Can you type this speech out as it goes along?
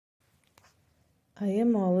I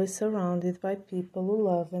am always surrounded by people who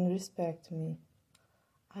love and respect me.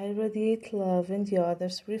 I radiate love and the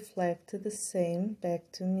others reflect the same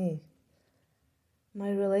back to me.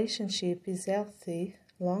 My relationship is healthy,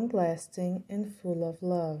 long-lasting, and full of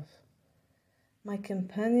love. My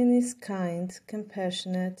companion is kind,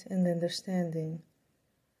 compassionate, and understanding.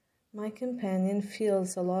 My companion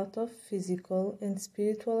feels a lot of physical and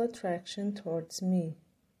spiritual attraction towards me.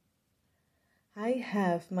 I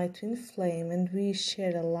have my twin flame and we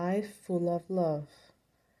share a life full of love.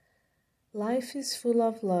 Life is full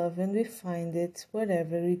of love and we find it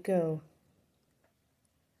wherever we go.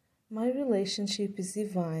 My relationship is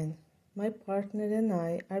divine. My partner and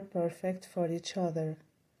I are perfect for each other.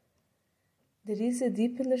 There is a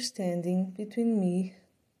deep understanding between me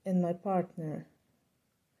and my partner.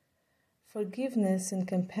 Forgiveness and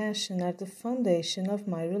compassion are the foundation of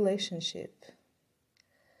my relationship.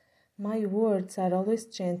 My words are always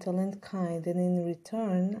gentle and kind, and in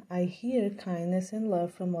return, I hear kindness and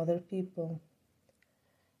love from other people.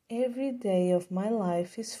 Every day of my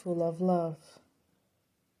life is full of love.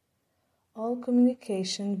 All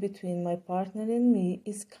communication between my partner and me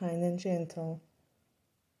is kind and gentle.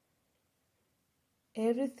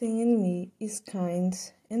 Everything in me is kind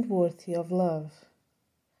and worthy of love.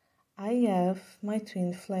 I have my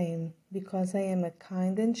twin flame because I am a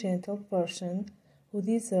kind and gentle person who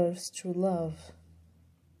deserves true love.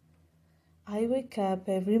 I wake up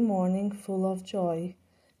every morning full of joy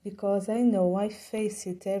because I know I face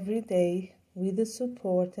it every day with the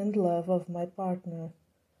support and love of my partner.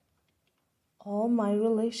 All my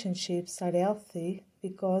relationships are healthy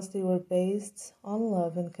because they were based on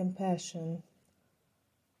love and compassion.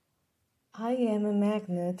 I am a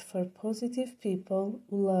magnet for positive people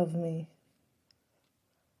who love me.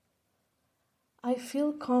 I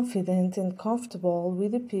feel confident and comfortable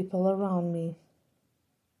with the people around me.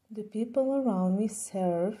 The people around me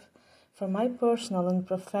serve for my personal and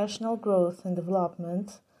professional growth and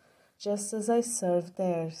development, just as I serve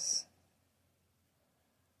theirs.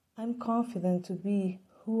 I'm confident to be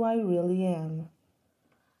who I really am.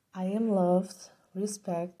 I am loved,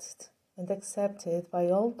 respected, and accepted by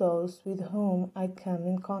all those with whom I come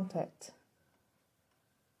in contact.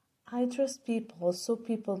 I trust people so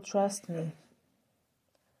people trust me.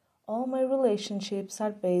 All my relationships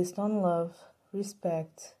are based on love,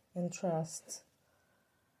 respect, and trust.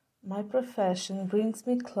 My profession brings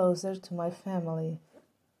me closer to my family.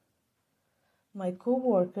 My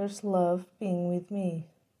co-workers love being with me.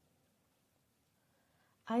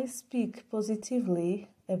 I speak positively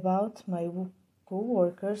about my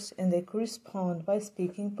co-workers and they correspond by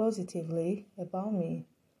speaking positively about me.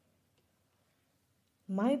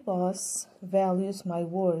 My boss values my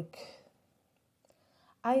work.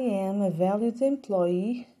 I am a valued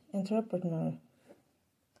employee, entrepreneur.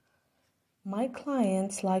 My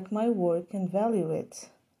clients like my work and value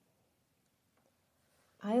it.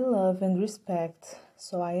 I love and respect,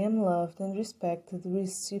 so I am loved and respected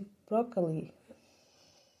reciprocally.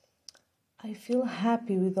 I feel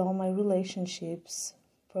happy with all my relationships,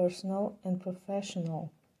 personal and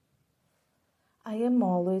professional. I am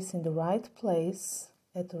always in the right place,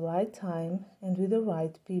 at the right time, and with the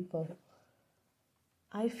right people.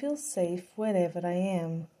 I feel safe wherever I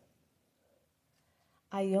am.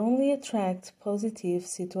 I only attract positive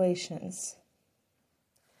situations.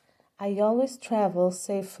 I always travel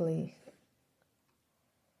safely.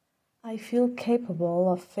 I feel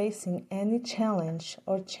capable of facing any challenge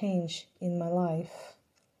or change in my life.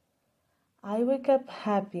 I wake up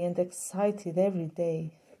happy and excited every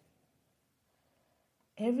day.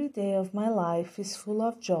 Every day of my life is full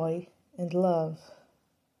of joy and love.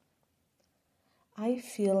 I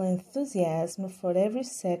feel enthusiasm for every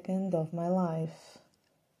second of my life.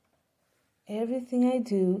 Everything I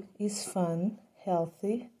do is fun,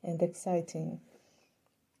 healthy, and exciting.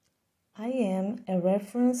 I am a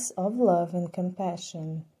reference of love and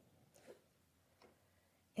compassion.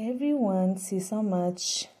 Everyone sees how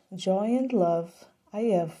much joy and love I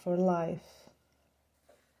have for life.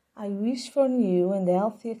 I wish for new and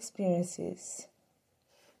healthy experiences.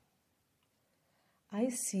 I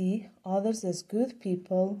see others as good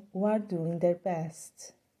people who are doing their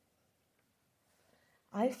best.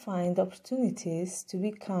 I find opportunities to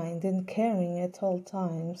be kind and caring at all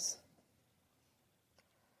times.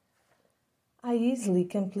 I easily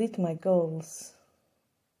complete my goals.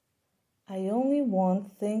 I only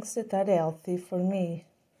want things that are healthy for me.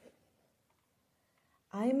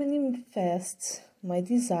 I manifest my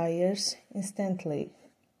desires instantly.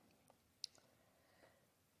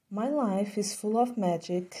 My life is full of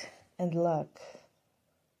magic and luck.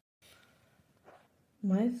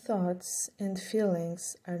 My thoughts and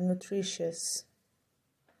feelings are nutritious.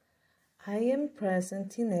 I am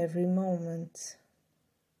present in every moment.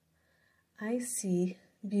 I see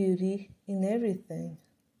beauty in everything.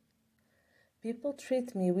 People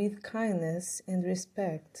treat me with kindness and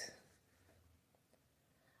respect.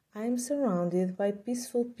 I am surrounded by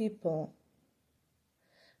peaceful people.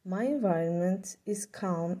 My environment is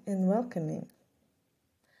calm and welcoming.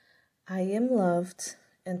 I am loved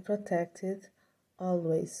and protected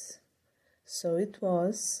always. So it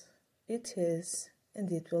was, it is,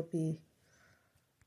 and it will be.